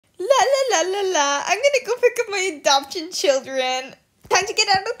La la la. I'm gonna go pick up my adoption children. Time to get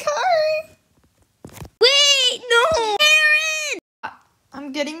out of the car. Wait, no! Karen!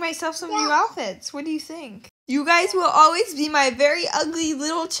 I'm getting myself some new outfits. What do you think? You guys will always be my very ugly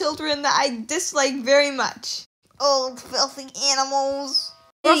little children that I dislike very much. Old filthy animals.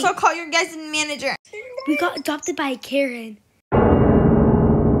 Also call your guys' manager. We got adopted by Karen.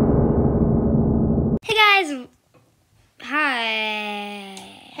 Hey guys. Hi.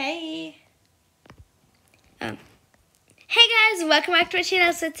 Hey. Hey guys, welcome back to our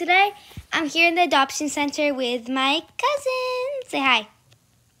channel. So today, I'm here in the adoption center with my cousin. Say hi.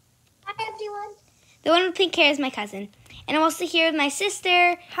 Hi everyone. The one with pink hair is my cousin. And I'm also here with my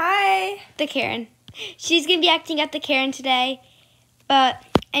sister. Hi. The Karen. She's going to be acting up the Karen today. But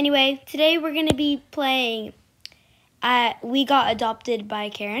anyway, today we're going to be playing We Got Adopted by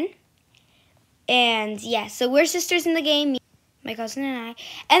Karen. And yeah, so we're sisters in the game, my cousin and I.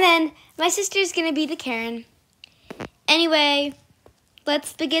 And then my sister's going to be the Karen. Anyway,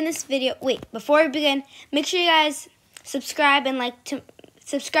 let's begin this video. Wait, before we begin, make sure you guys subscribe to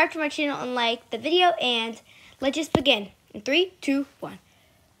my channel and like the video. And let's just begin. In 3, 2, 1.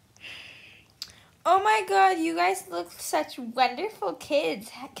 Oh my god, you guys look such wonderful kids.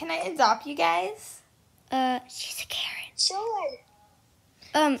 Can I adopt you guys? She's a Karen. Sure.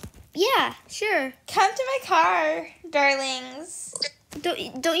 Yeah, sure. Come to my car, darlings. Don't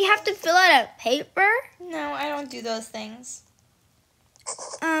you have to fill out a paper? No, I don't do those things.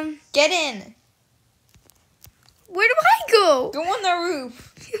 Get in. Where do I go? Go on the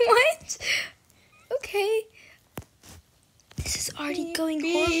roof. What? Okay. This is already going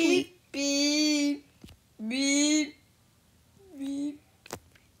horribly. Beep, beep, beep.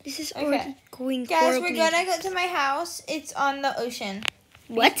 This is already going Guys, horribly. we're gonna go to my house. It's on the ocean.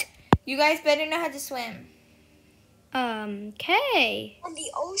 What? You guys better know how to swim. Okay. On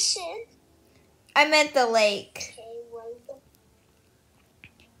the ocean. I meant the lake. Okay, well,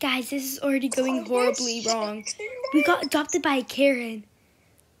 Guys, this is already going horribly wrong. We got adopted by a Karen.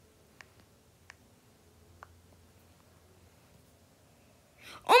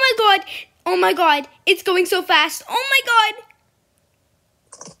 Oh my god! Oh my god! It's going so fast! Oh my god!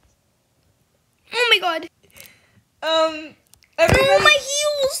 Oh my god! Everyone, Oh, my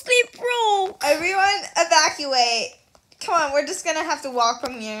heels! They broke! everyone evacuate. Come on, we're just gonna have to walk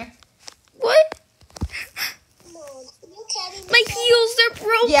from here. What? no, you carry me. My heels are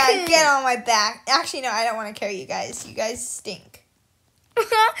broken! Yeah, get on my back. Actually, no, I don't want to carry you guys. You guys stink. Don't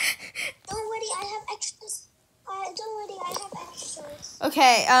worry, I have extras. Don't worry, I have extras.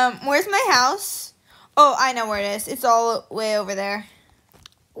 Okay, where's my house? Oh, I know where it is. It's all way over there.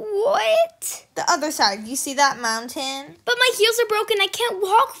 What? The other side. You see that mountain? But my heels are broken. I can't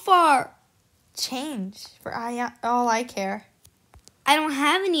walk far. Change for all I care. I don't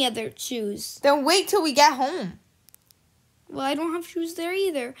have any other shoes. Then wait till we get home. Well, I don't have shoes there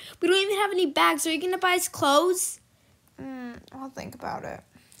either. We don't even have any bags. Are you going to buy us clothes? I'll think about it.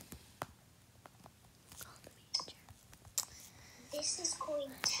 This is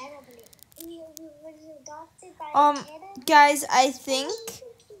going terribly. We were adopted by Canada. Guys, I think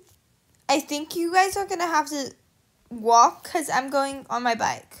you guys are gonna have to walk because I'm going on my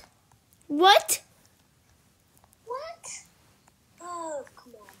bike. What? What? Oh,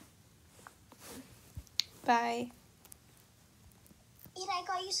 come on. Bye. Eat, I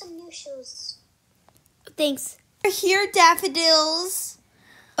got you some new shoes. Thanks. We're here, daffodils.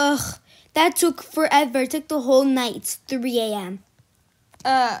 Ugh, that took forever. It took the whole night. It's 3 a.m.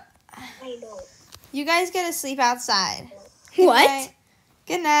 I know. You guys gotta sleep outside. What? Night.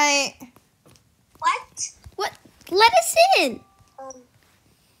 Good night. What? What? Let us in.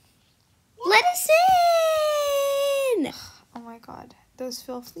 Let us in. Oh my god. Those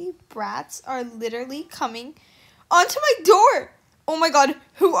filthy brats are literally coming onto my door. Oh my god.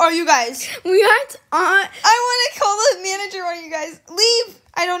 Who are you guys? We aren't on. I want to call the manager on you guys. Leave.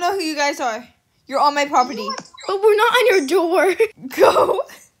 I don't know who you guys are. You're on my property. But we're not on your door. Go.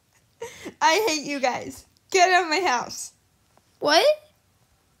 I hate you guys. Get out of my house. What?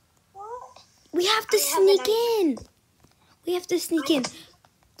 What? We have to sneak in. We have to sneak in.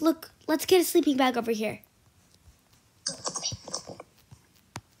 Look, let's get a sleeping bag over here.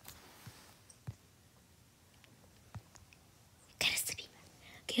 Get a sleeping bag.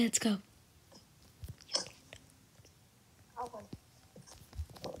 Okay, let's go.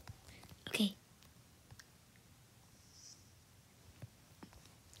 Okay.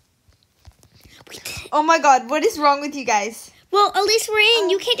 We did it. Oh my god, what is wrong with you guys? Well, at least we're in.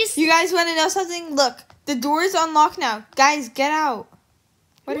 You can't just... You guys want to know something? Look, the door is unlocked now. Guys, get out.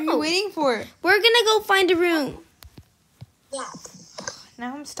 What are No. you waiting for? We're gonna go find a room. Yeah.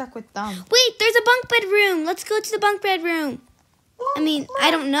 Now I'm stuck with them. Wait, there's a bunk bed room. Let's go to the bunk bed room. I mean,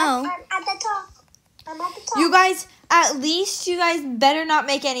 I don't know. I'm at the top. I'm at the top. You guys, at least you guys better not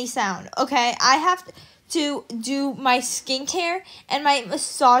make any sound, okay? I have to do my skincare and my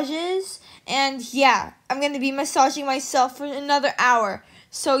massages. And yeah, I'm going to be massaging myself for another hour.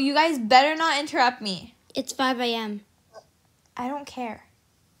 So you guys better not interrupt me. It's 5 a.m. I don't care.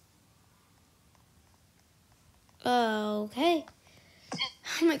 Okay.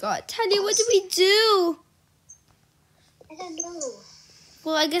 Oh my god, Talia, what do we do? I don't know.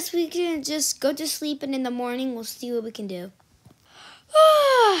 Well, I guess we can just go to sleep and in the morning we'll see what we can do.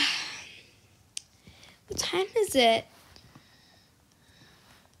 What time is it?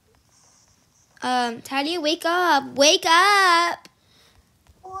 Talia, wake up. Wake up.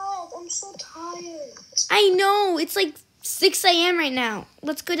 What? I'm so tired. I know. It's like 6 a.m. right now.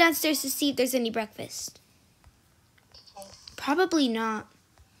 Let's go downstairs to see if there's any breakfast. Probably not.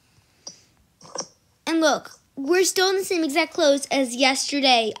 And look, we're still in the same exact clothes as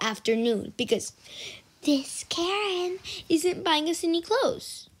yesterday afternoon because this Karen isn't buying us any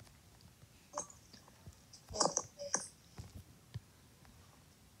clothes.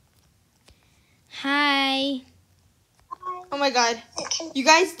 Hi. Oh my god. You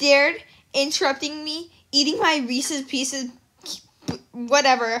guys dared interrupting me eating my Reese's Pieces,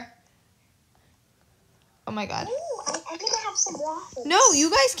 whatever. Oh my god. Ooh, I'm gonna have some waffles. No, you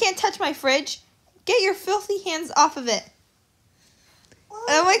guys can't touch my fridge. Get your filthy hands off of it.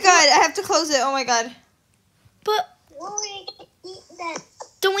 Oh my god, I have to close it. Oh my god. But What are we gonna eat then?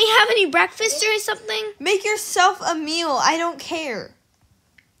 don't we have any breakfast or something? Make yourself a meal. I don't care.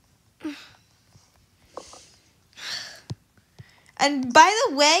 And by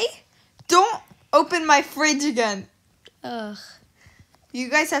the way, don't open my fridge again. Ugh. You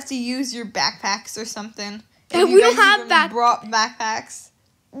guys have to use your backpacks or something. And If you we don't guys have even brought backpacks.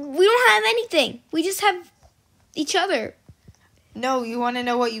 We don't have anything. We just have each other. No, you want to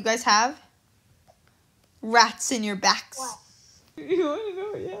know what you guys have? Rats in your backs. What? You want to know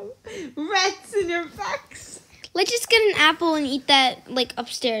what you have? Rats in your backs. Let's just get an apple and eat that like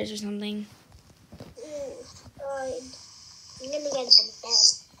upstairs or something. Fine. I'm gonna get some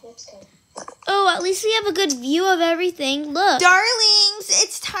bed. Let's go. Oh, at least we have a good view of everything. Look. Darlings,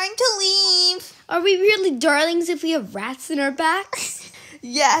 it's time to leave. Are we really darlings if we have rats in our backs?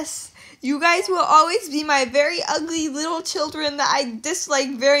 Yes, you guys will always be my very ugly little children that I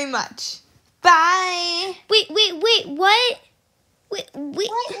dislike very much. Bye. Wait, what? Wait. Wait,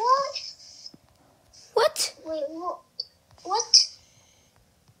 what? What? Wait, what? What?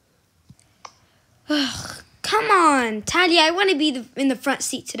 Ugh, come on, Talia, I want to be in the front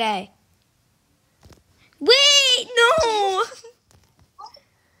seat today. Wait, no!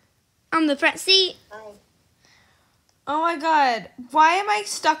 I'm the front seat. Fine. Oh my god, why am I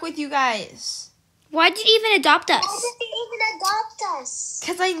stuck with you guys? Why did you even adopt Why us? did they even adopt us?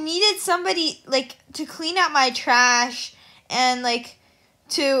 Because I needed somebody, like, to clean out my trash and, like,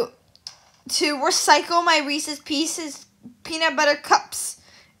 to recycle my Reese's Pieces peanut butter cups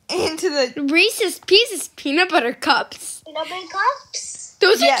into the... Reese's Pieces peanut butter cups. Peanut butter cups?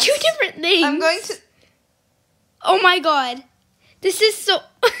 Those Yes. are two different things. I'm going to... Oh my god. This is so...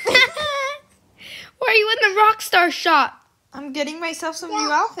 Why are you in the Rockstar shop? I'm getting myself some Yeah.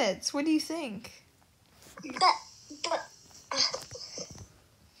 new outfits. What do you think? But...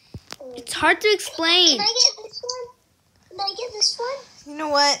 It's hard to explain. Can I get this one? Can I get this one? You know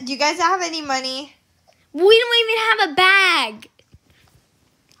what? Do you guys have any money? We don't even have a bag.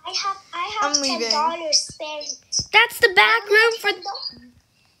 I have I'm leaving. $10 spent. That's the back room for...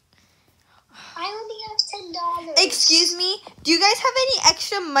 I only have $10. Excuse me? Do you guys have any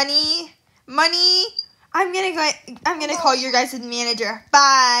extra money? I'm gonna call your guys' manager.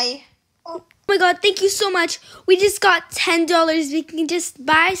 Bye. Oh my god, thank you so much. We just got $10. We can just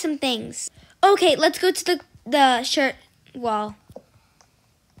buy some things. Okay, let's go to the shirt wall.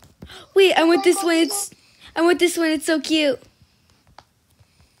 Wait, I want this one. I want this one. It's so cute.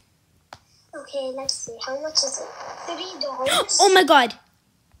 Okay, let's see. How much is it? $3? Oh my god.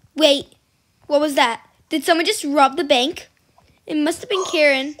 Wait. What was that? Did someone just rob the bank? It must have been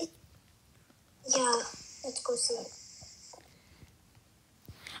Karen. Yeah, let's go see.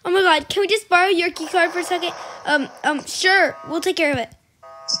 Oh my god, can we just borrow your key card for a second? Sure. We'll take care of it.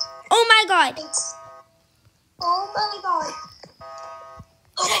 Oh my god. Thanks. Oh my god.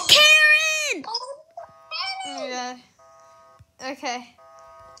 Karen! Oh, Oh my god. Okay.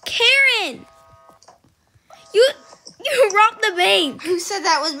 Karen! You robbed the bank. Who said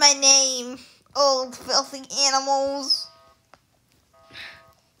that was my name? Old filthy animals.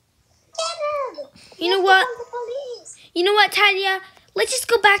 Karen! You know what? Call the police. You know what, Talia? Let's just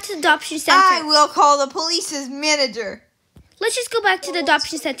go back to the adoption center. I will call the police's manager. Let's just go back to the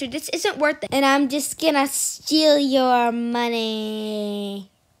adoption center. This isn't worth it. And I'm just gonna steal your money.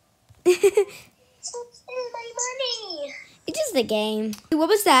 Stop stealing my money. It's just a game. What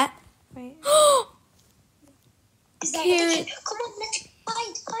was that? Wait. Is that Carrot. it? Come on, let's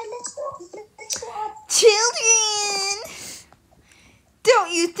hide. Let's go. Let's go up. Children,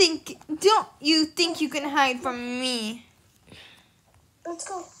 don't you think you can hide from me? Let's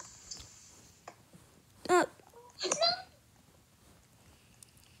go. Oh,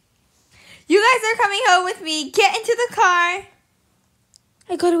 You guys are coming home with me. Get into the car.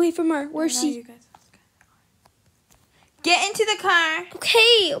 I got away from her. Where's No, she? you guys- Get into the car.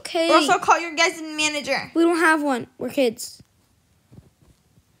 Okay. Also, call your guys' manager. We don't have one. We're kids.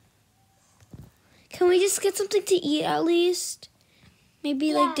 Can we just get something to eat at least?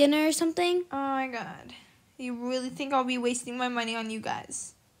 Maybe like dinner or something? Oh my god. You really think I'll be wasting my money on you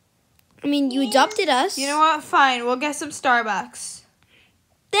guys? I mean, you adopted us. You know what? Fine. We'll get some Starbucks.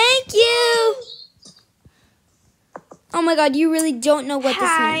 Thank you. Oh my god, you really don't know what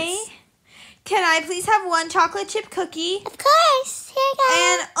this means. Can I please have one chocolate chip cookie? Of course. Here you go.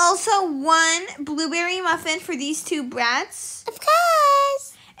 And also one blueberry muffin for these two brats. Of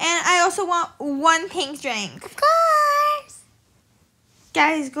course. And I also want one pink drink. Of course.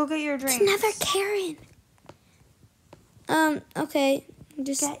 Guys, go get your drinks. It's never Karen. Okay.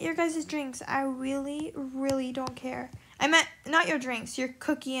 Just Get your guys' drinks. I really, really don't care. I meant not your drinks, your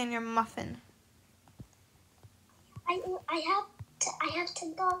cookie and your muffin. I have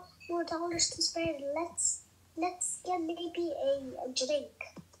 $10 to spare. Let's get maybe a drink.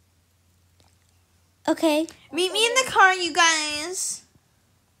 okay. Meet me in the car, you guys.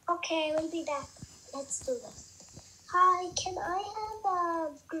 Okay, we'll be back. Let's do this. Hi, can I have a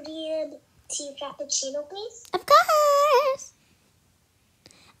green tea frappuccino, please? Of course.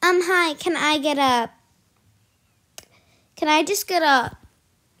 Hi, can I just get a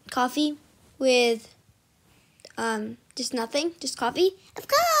coffee with, just nothing? Just coffee? Of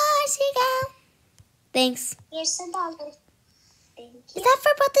course, here you go. Thanks. Here's $10. Thank Is you. that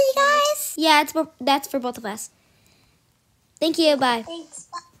for both of you guys? Yeah, that's for both of us. Thank you, bye. Thanks.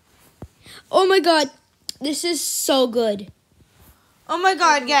 Oh my god, this is so good. Oh my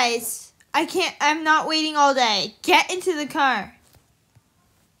god, guys. I'm not waiting all day. Get into the car.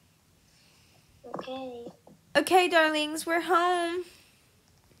 Okay. Okay, darlings, we're home.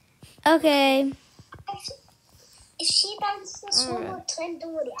 Okay. If she bounces this one more time,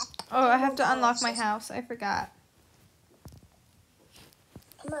 don't worry. Oh, I have to unlock my house. I forgot.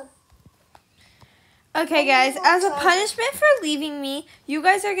 Come on. Okay, guys, as a punishment for leaving me, you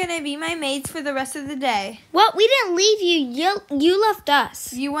guys are going to be my maids for the rest of the day. Well, we didn't leave you. You left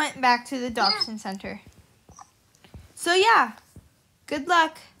us. You went back to the adoption center. So, yeah. Good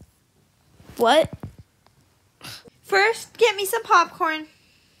luck. What? First, get me some popcorn.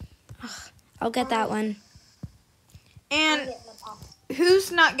 I'll get that one. And Get my pop.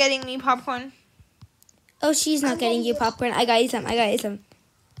 who's not getting me popcorn? Oh, she's not getting you popcorn. I got you some.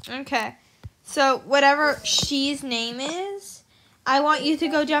 Okay. So, whatever she's name is, I want you to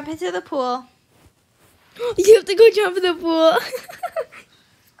go jump into the pool. You have to go jump in the pool.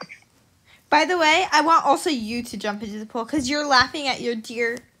 By the way, I want also you to jump into the pool because you're laughing at your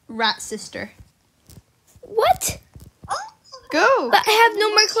dear rat sister. What? Go. But I have no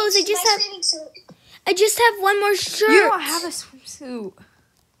more clothes. I just have one more shirt. You don't have a swimsuit.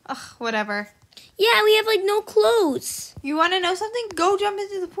 Ugh, whatever. Yeah, we have like no clothes. You want to know something? Go jump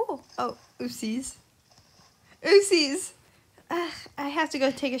into the pool. Oh, oopsies. Oopsies. Ugh, I have to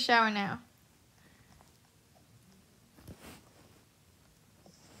go take a shower now.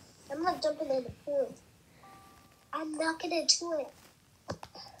 I'm not jumping in the pool. I'm not gonna do it.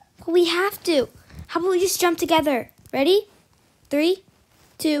 We have to. How about we just jump together? Ready? 3,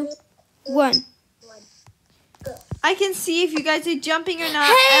 2, 1. Go. I can see if you guys are jumping or not.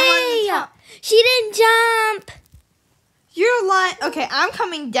 Hey! I'm on the top. She didn't jump. You're lying. Okay, I'm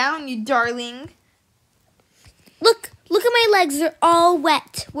coming down, you darling. Look at my legs. They're all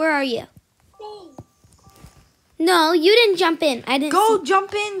wet. Where are you? Hey, No, you didn't jump in. I didn't Go see.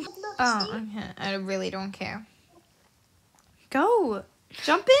 jump in. look, Oh, see? okay. I really don't care. Go.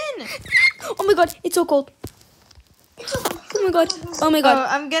 Jump in. Oh my god, it's so cold. Oh my god. Oh my Oh, god.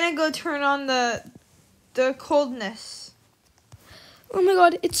 I'm gonna go turn on the coldness. Oh my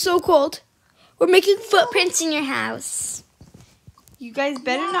god, it's so cold. We're making footprints in your house. You guys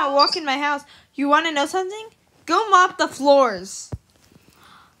better not walk in my house. You want to know something? Go mop the floors.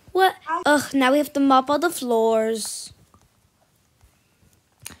 What? Ugh, now we have to mop all the floors.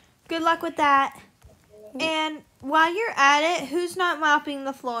 Good luck with that. And while you're at it, who's not mopping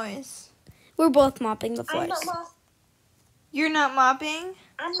the floors? We're both mopping the floors. I'm not mopping. You're not mopping?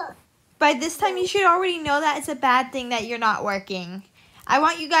 I'm not. By this time, you should already know that it's a bad thing that you're not working. I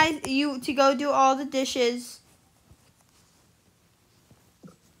want you to go do all the dishes.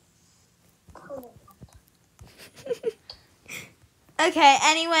 Okay,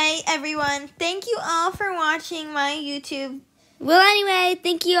 anyway, everyone, thank you all for watching my YouTube. Well, anyway,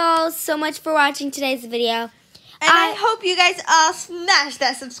 thank you all so much for watching today's video. And I hope you guys all smash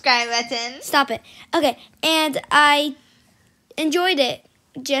that subscribe button. Stop it. Okay, and I enjoyed it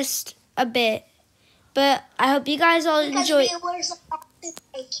just a bit. But I hope you guys all enjoyed.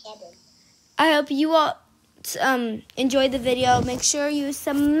 I hope you all enjoyed the video. Make sure you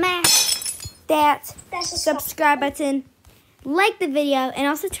smash that subscribe button, like the video, and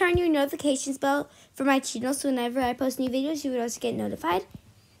also turn your notifications bell for my channel so whenever I post new videos, you would also get notified.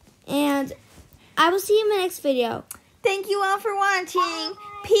 And I will see you in my next video. Thank you all for watching.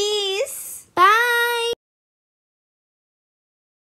 Peace.